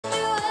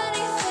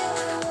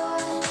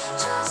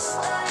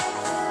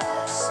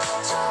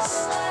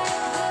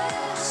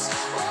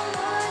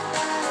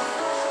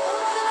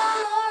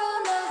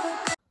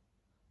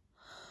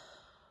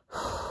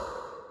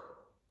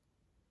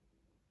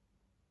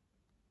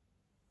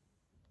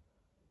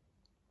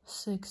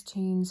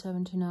16,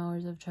 17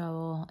 hours of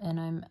travel, and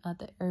I'm at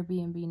the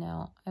Airbnb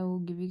now. I will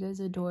give you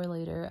guys a door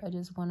later. I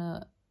just want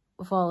to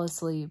fall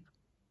asleep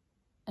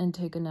and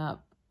take a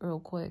nap real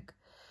quick.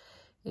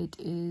 It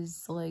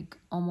is like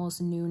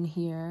almost noon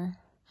here,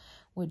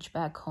 which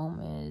back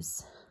home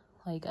is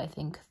like I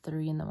think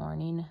 3 in the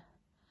morning.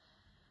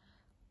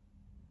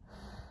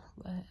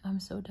 But I'm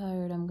so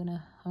tired. I'm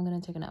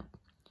gonna take a nap.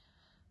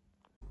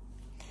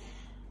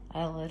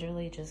 I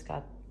literally just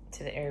got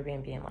to the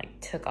Airbnb and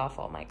like took off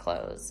all my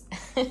clothes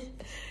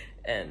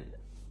and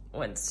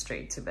went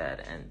straight to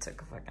bed and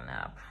took a fucking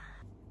nap.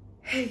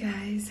 Hey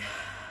guys,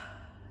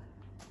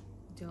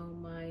 don't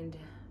mind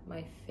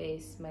my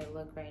face, my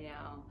look right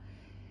now.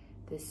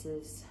 This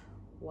is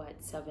what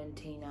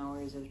 17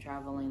 hours of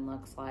traveling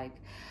looks like.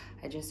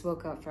 I just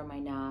woke up from my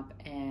nap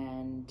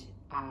and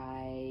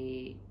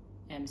I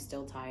am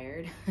still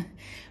tired,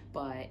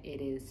 but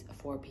it is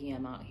 4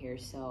 p.m. out here,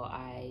 so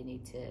I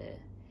need to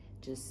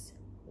just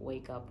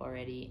wake up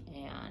already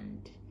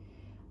and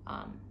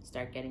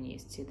start getting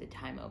used to the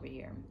time over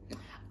here.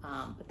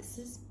 But this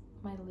is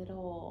my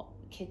little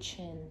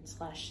kitchen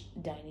slash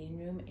dining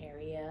room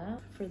area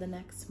for the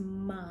next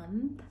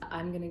month.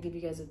 I'm gonna give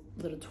you guys a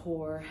little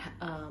tour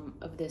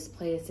of this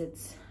place.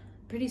 It's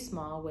pretty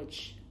small,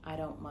 which I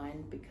don't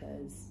mind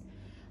because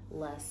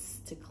less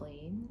to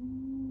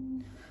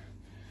clean.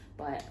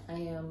 But I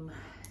am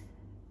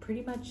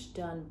pretty much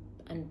done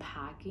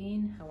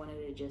unpacking. I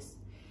wanted to just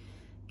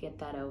get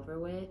that over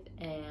with,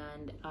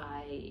 and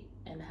I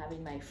am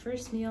having my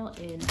first meal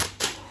in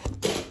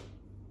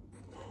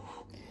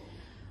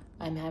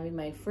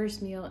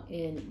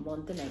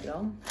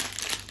Montenegro,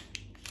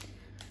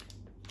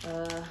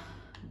 a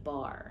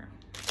bar.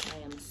 I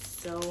am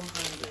so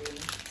hungry.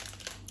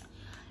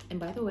 And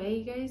by the way,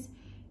 you guys,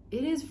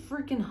 it is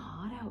freaking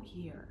hot out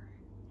here.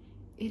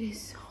 It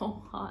is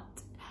so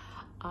hot.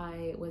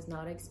 I was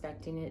not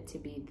expecting it to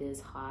be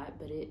this hot,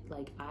 but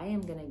I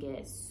am gonna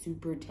get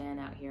super tan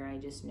out here. I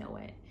just know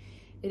it.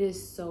 It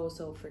is so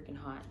freaking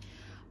hot.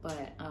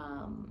 But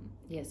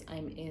yes,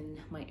 I'm in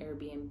my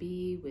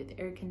Airbnb with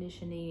air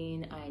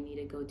conditioning. I need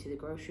to go to the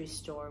grocery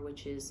store,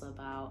 which is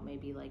about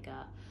maybe like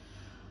a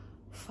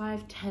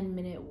 5-10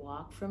 minute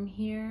walk from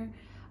here.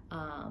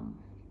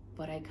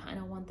 But I kind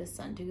of want the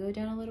sun to go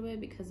down a little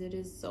bit because it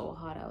is so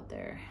hot out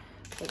there.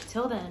 But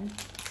till then,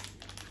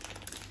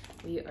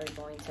 we are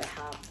going to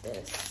have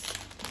this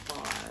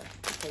bar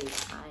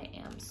because I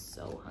am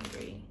so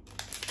hungry.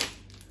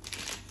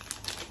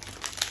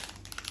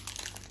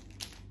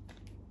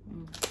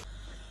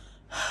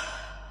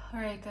 All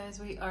right, guys,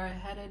 we are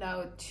headed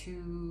out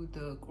to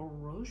the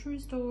grocery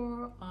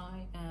store. I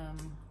am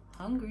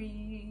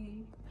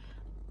hungry.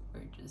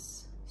 We're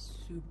just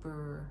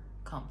super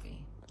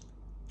comfy.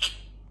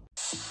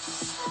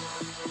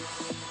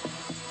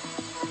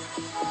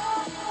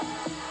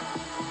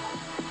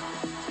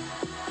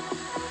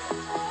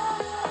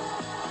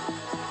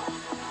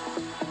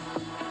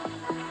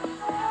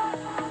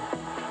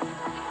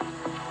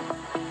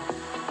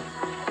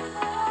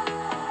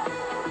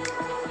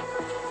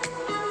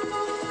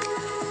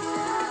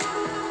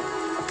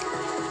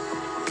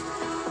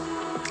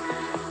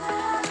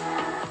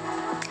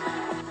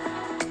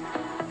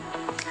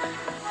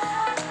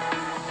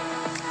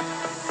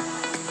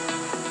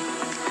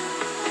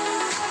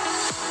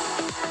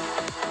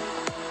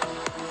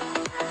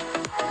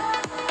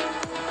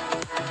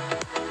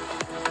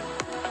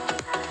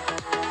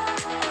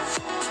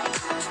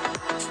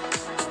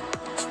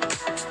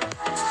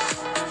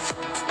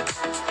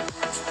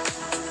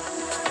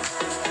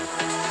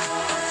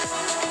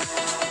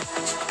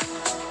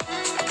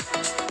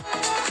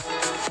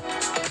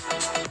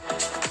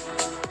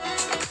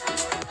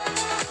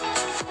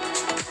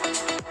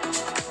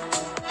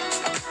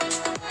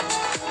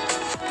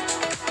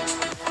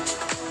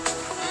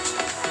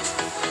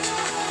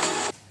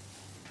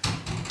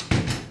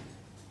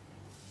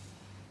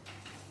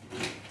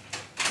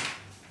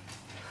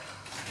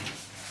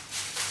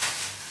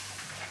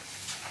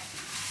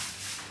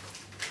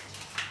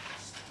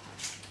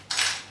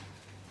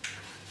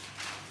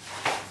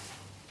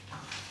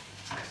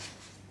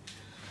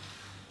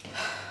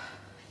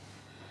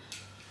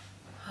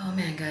 Oh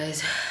man,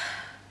 guys,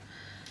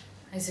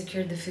 I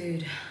secured the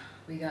food.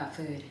 We got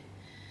food.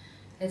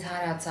 It's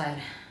hot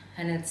outside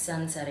and it's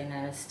sunsetting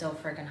and it's still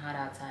freaking hot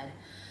outside.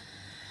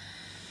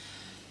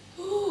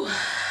 Ooh.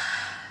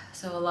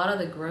 So a lot of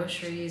the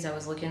groceries, I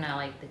was looking at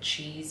like the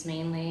cheese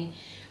mainly,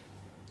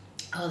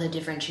 all the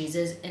different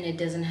cheeses, and it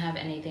doesn't have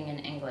anything in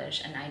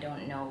English, and I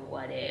don't know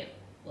what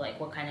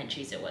kind of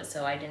cheese it was,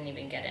 so I didn't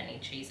even get any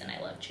cheese, and I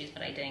love cheese,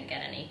 but I didn't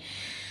get any.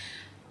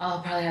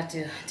 I'll probably have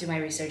to do my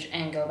research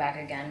and go back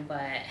again,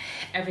 but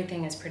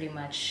everything is pretty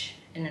much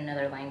in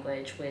another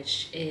language,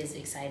 which is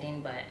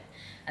exciting, but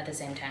at the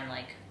same time,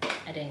 like,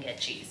 I didn't get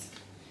cheese.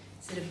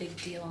 Is it a big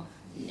deal?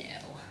 No,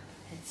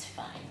 it's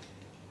fine.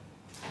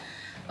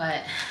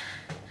 But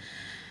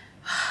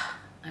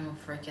I'm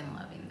freaking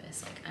loving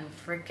this. Like, I'm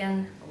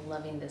freaking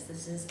loving this.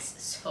 This is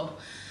so,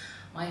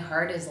 my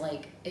heart is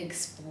like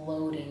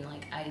exploding.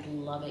 Like, I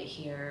love it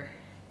here.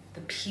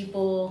 The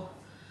people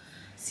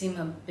seem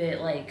a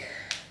bit like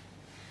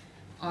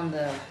on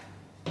the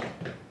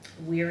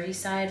weary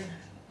side.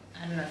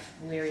 I don't know if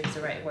weary is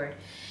the right word.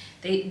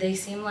 They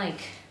seem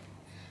like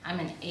I'm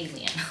an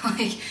alien.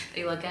 Like,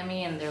 they look at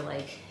me and they're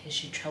like, is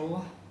she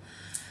trouble?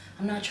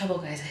 I'm not trouble,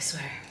 guys, I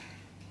swear.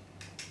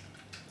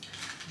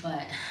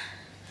 But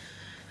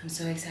I'm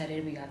so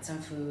excited. We got some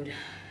food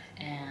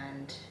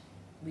and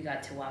we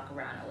got to walk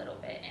around a little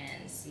bit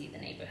and see the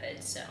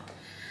neighborhood, so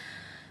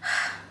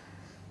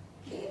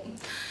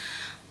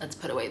let's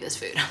put away this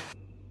food.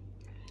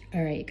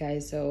 All right,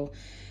 guys, so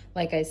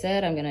like I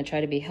said, I'm gonna try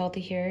to be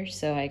healthy here.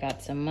 So I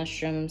got some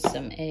mushrooms,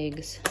 some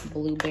eggs,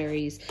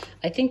 blueberries.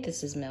 I think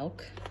this is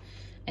milk,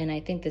 and I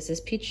think this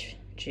is peach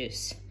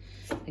juice.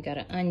 I got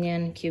an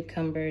onion,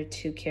 cucumber,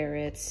 2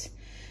 carrots,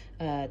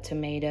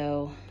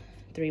 tomato,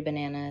 3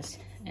 bananas,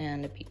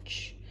 and a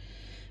peach.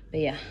 But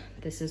yeah,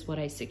 this is what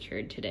I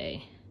secured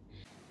today.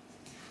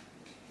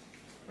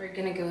 We're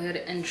gonna go ahead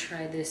and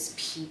try this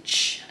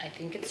peach. I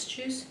think it's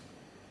juice.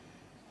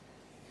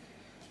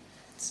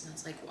 It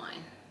smells like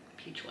wine,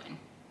 peach wine.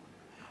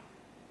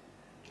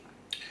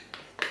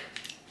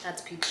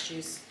 That's peach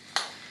juice.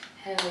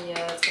 Hell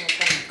yeah, it's gonna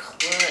come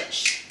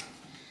clutch.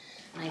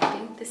 And I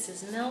think this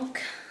is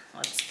milk.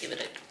 Let's give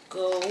it a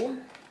go.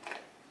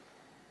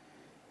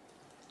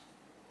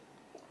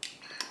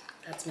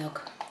 That's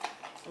milk.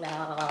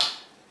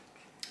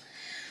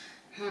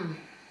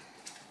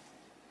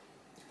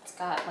 It's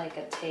got like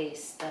a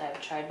taste that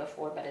I've tried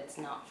before, but it's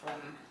not from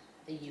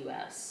the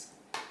US.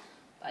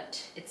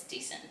 But it's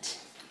decent.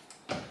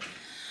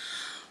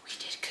 We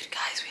did good,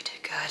 guys, we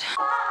did good.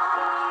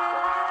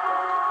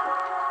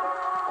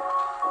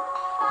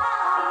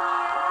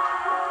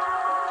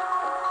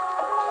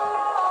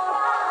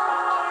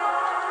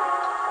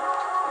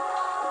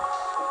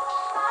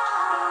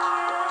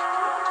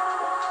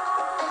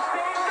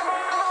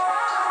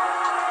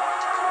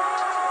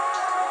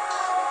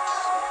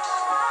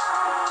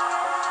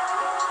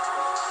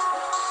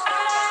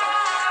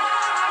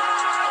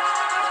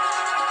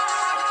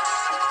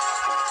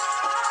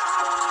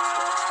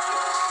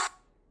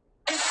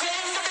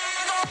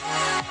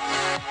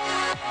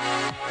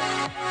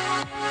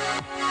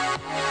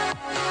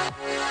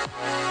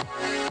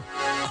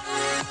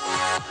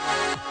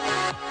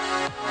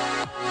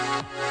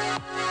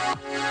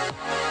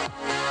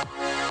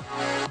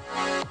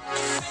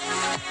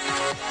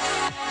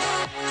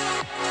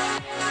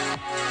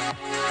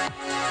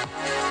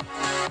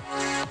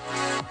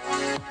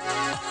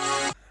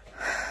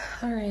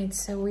 All right,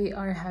 so we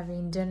are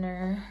having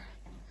dinner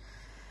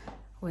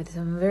with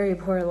some very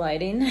poor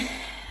lighting.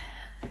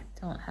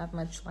 Don't have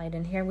much light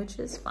in here, which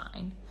is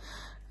fine.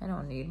 I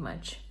don't need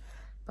much.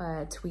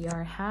 But we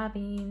are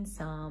having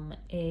some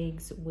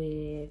eggs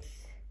with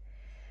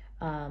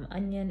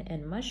onion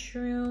and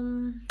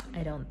mushroom.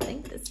 I don't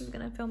think this is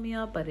gonna fill me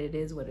up, but it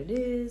is what it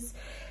is.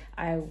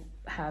 I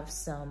have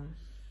some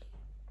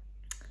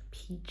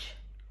peach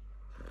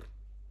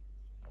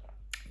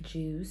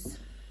juice.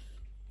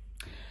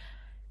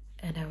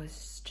 And I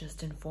was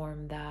just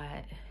informed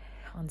that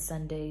on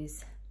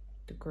Sundays,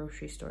 the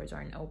grocery stores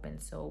aren't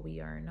open, so we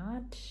are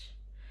not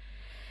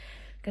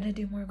gonna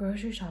do more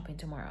grocery shopping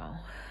tomorrow.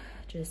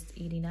 Just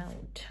eating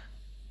out.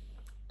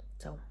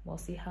 So we'll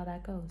see how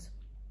that goes.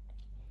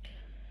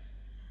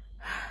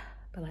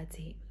 But let's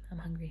eat. I'm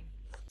hungry.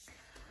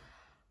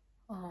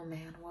 Oh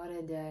man, what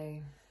a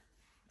day.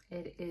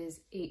 It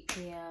is 8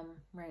 p.m.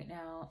 right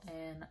now,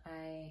 and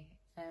I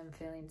am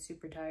feeling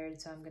super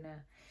tired, so I'm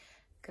gonna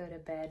go to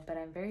bed. But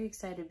I'm very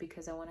excited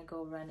because I want to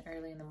go run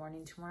early in the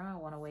morning tomorrow. I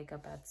want to wake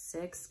up at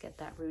 6, get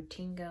that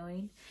routine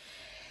going,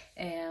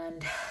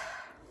 and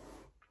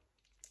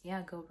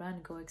yeah, go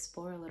run, go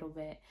explore a little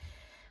bit.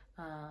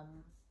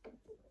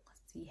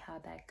 Let's see how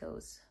that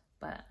goes.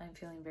 But I'm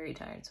feeling very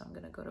tired, so I'm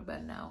gonna go to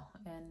bed now,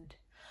 and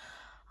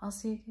I'll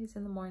see you guys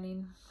in the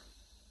morning.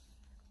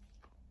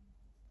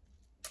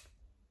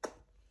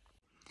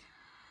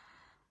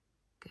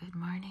 Good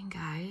morning,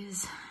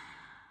 guys.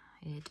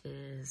 It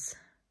is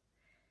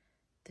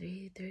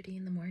 3:30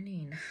 in the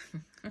morning.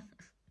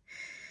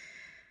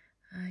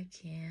 I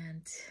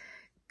can't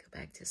go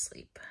back to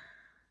sleep.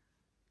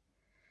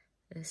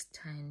 This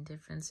time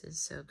difference is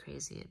so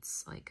crazy.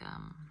 It's like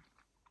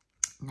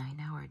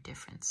 9-hour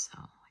difference, so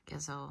I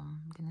guess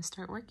I'm gonna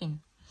start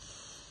working.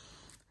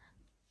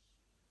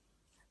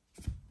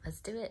 Let's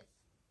do it.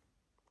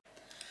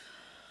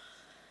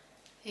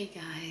 Hey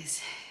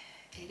guys,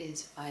 it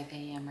is 5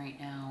 a.m. right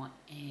now,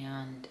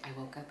 and I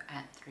woke up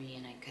at 3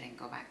 and I couldn't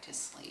go back to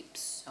sleep.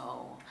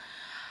 So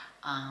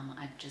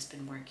I've just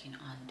been working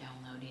on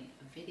downloading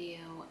a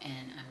video,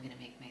 and I'm gonna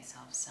make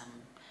myself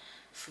some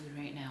food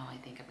right now. I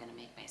think I'm gonna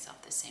make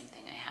myself the same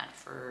thing I had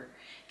for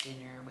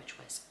dinner, which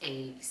was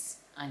eggs,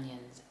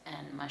 onions,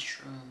 and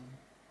mushroom.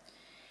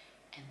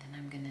 And then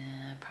I'm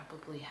gonna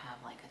probably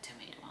have like a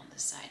tomato on the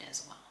side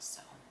as well.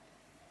 So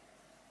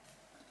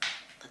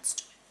let's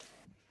do it.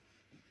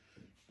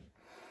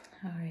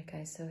 All right,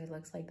 guys, so it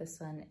looks like the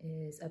sun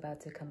is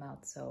about to come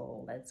out.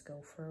 So let's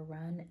go for a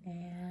run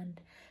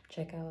and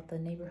check out the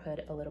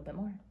neighborhood a little bit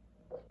more.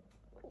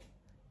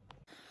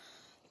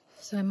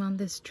 So I'm on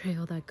this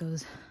trail that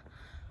goes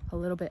a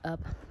little bit up.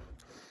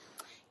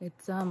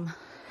 It's a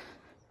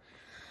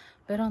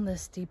bit on the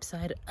steep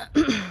side,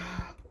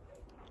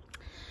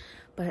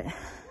 but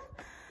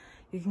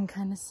you can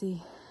kind of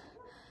see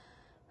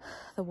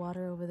the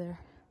water over there.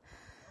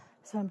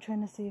 So I'm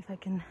trying to see if I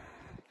can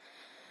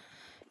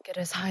get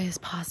as high as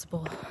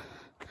possible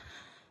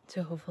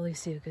to hopefully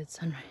see a good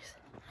sunrise.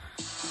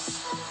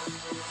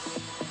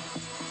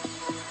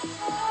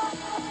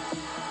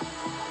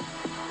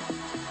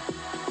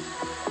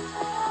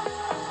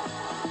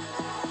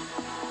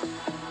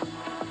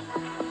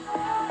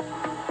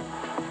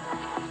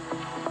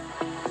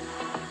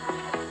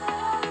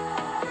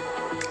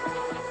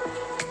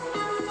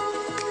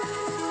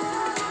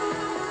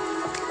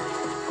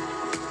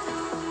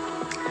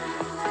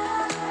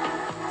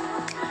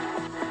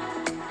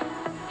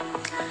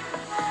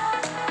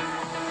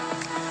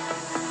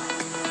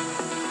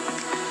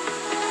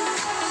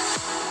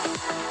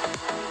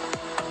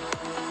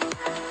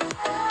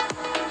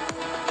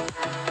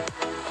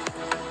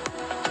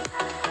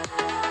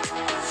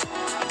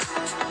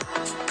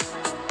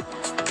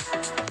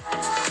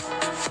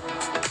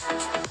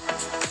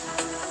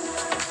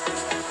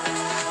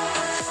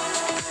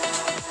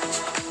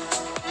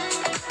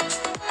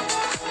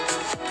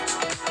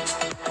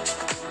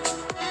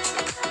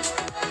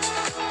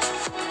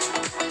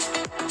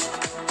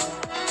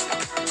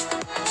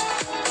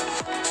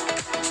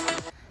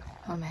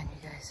 Oh man,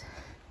 you guys,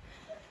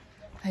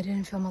 I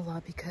didn't film a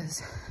lot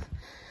because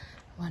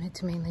I wanted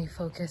to mainly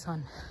focus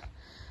on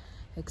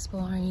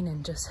exploring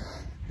and just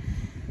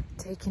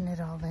taking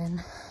it all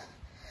in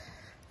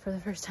for the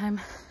first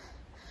time.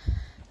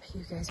 But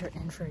you guys are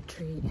in for a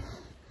treat.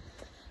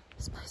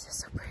 This place is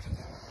so pretty.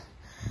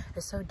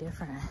 It's so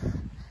different.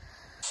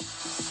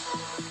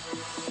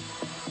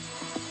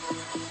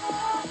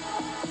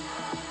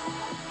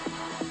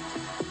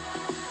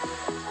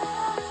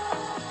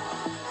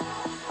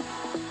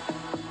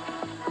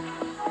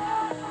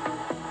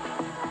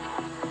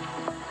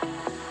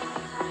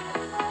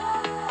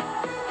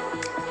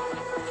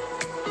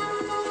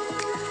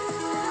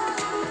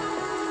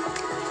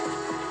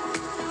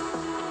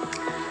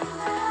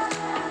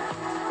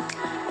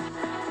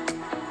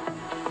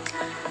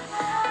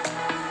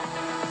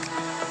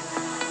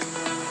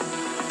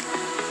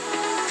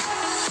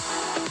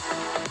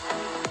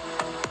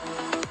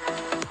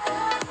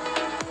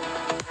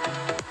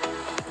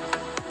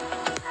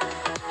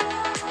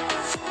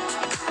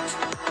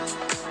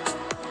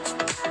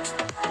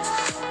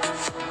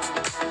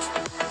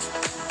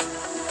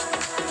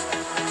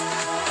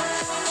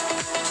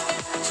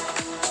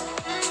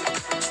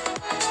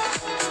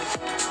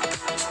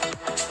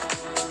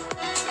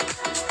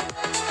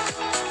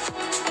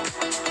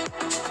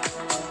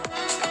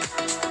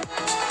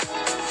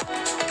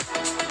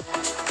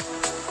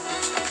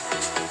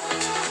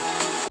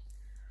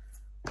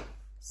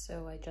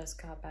 So I just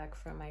got back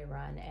from my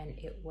run and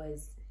it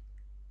was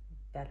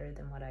better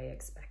than what I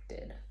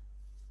expected.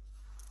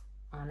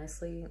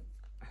 Honestly,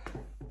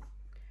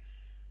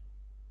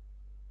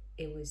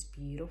 it was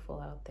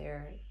beautiful out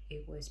there.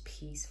 It was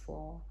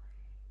peaceful.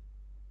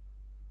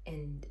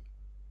 And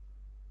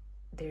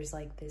there's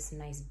like this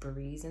nice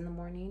breeze in the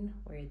morning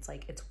where it's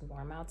like, it's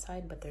warm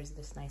outside, but there's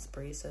this nice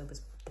breeze. So it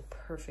was the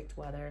perfect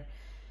weather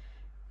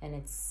and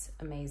it's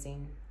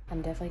amazing.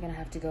 I'm definitely gonna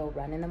have to go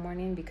run in the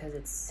morning because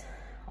it's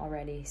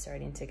already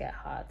starting to get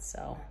hot,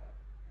 so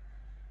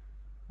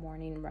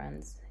morning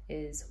runs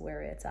is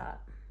where it's at.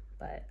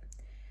 But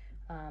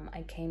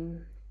I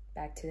came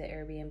back to the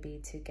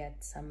Airbnb to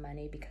get some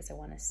money because I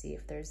want to see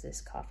if there's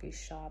this coffee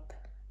shop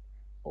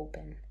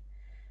open.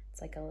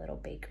 It's like a little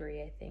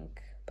bakery, I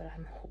think, but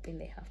I'm hoping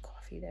they have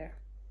coffee there.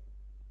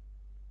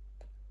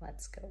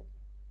 Let's go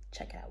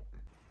check it out.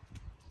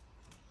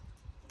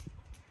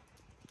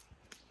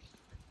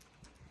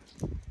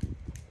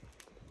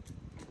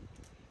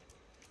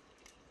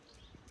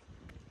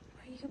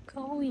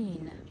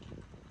 Going.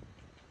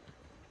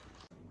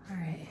 All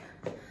right,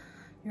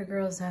 your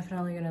girl's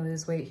definitely gonna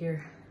lose weight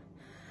here.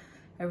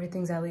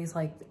 Everything's at least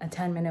like a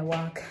 10-minute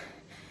walk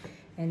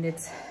and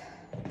it's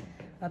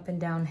up and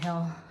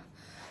downhill.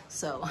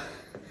 So,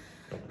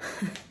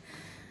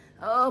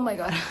 oh my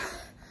God, I'm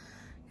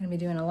gonna be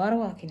doing a lot of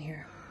walking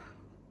here.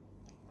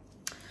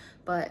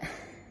 But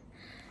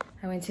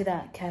I went to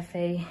that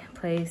cafe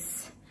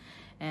place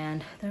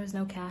and there was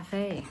no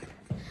cafe.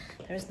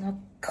 There's no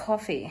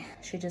coffee.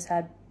 She just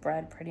had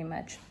bread pretty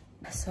much.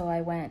 So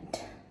I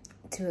went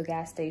to a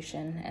gas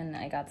station and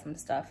I got some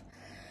stuff.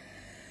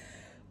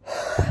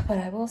 But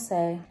I will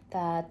say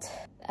that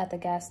at the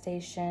gas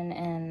station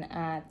and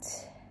at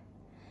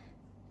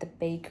the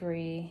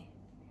bakery,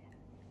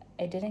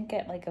 I didn't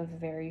get like a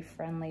very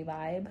friendly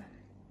vibe,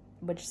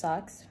 which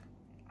sucks.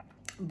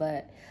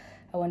 But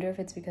I wonder if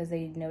it's because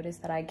they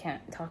noticed that I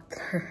can't talk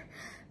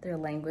their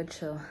language,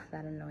 so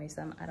that annoys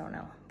them. I don't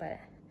know, but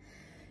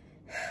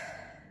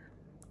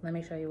let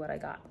me show you what I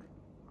got.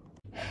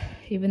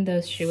 Even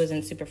though she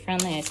wasn't super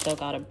friendly, I still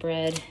got a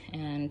bread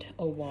and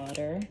a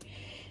water.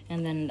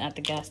 And then at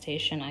the gas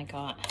station, I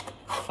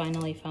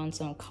finally found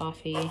some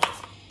coffee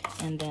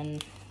and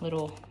then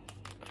little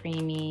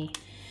creamer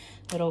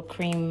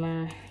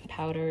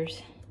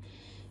powders.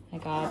 I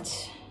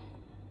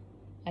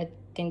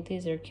think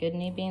these are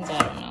kidney beans, I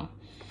don't know.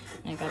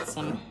 I got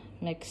some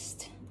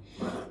mixed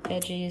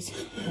veggies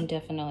and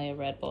definitely a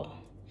Red Bull.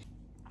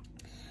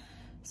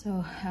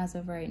 So as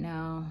of right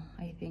now,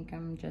 I think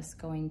I'm just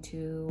going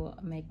to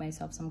make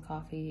myself some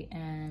coffee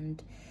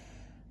and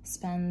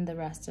spend the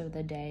rest of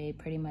the day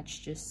pretty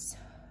much just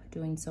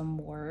doing some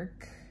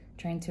work,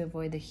 trying to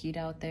avoid the heat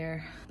out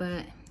there.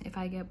 But if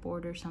I get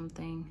bored or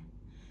something,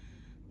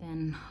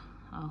 then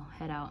I'll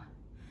head out.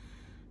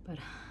 But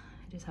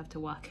I just have to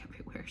walk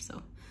everywhere,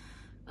 so.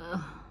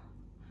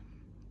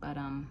 But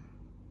I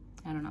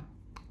don't know.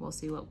 We'll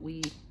see what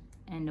we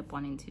end up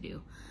wanting to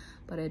do.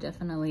 But I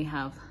definitely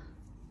have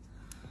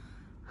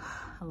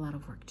a lot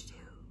of work to do.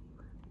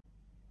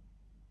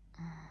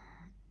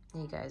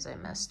 Hey guys, I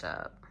messed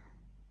up.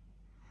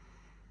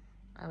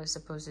 I was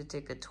supposed to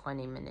take a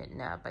 20-minute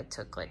nap. I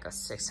took like a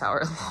 6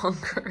 hour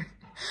longer.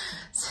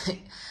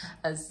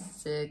 A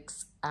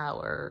 6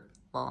 hour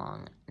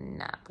long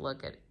nap.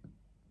 Look at it.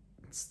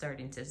 It's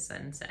starting to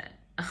sunset.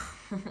 Oh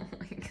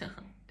my god.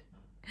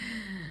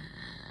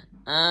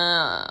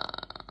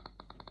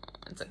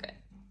 It's okay.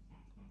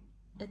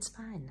 It's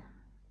fine.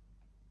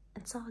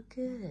 It's all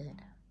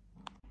good.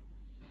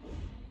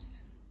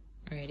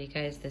 Alrighty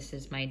guys, this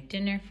is my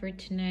dinner for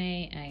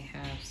tonight. I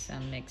have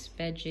some mixed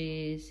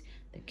veggies,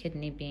 the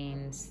kidney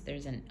beans,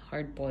 there's a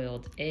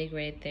hard-boiled egg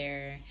right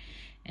there,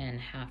 and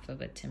half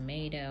of a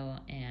tomato,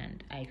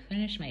 and I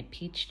finished my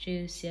peach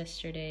juice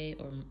yesterday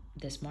or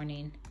this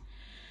morning,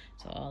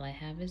 so all I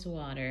have is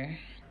water.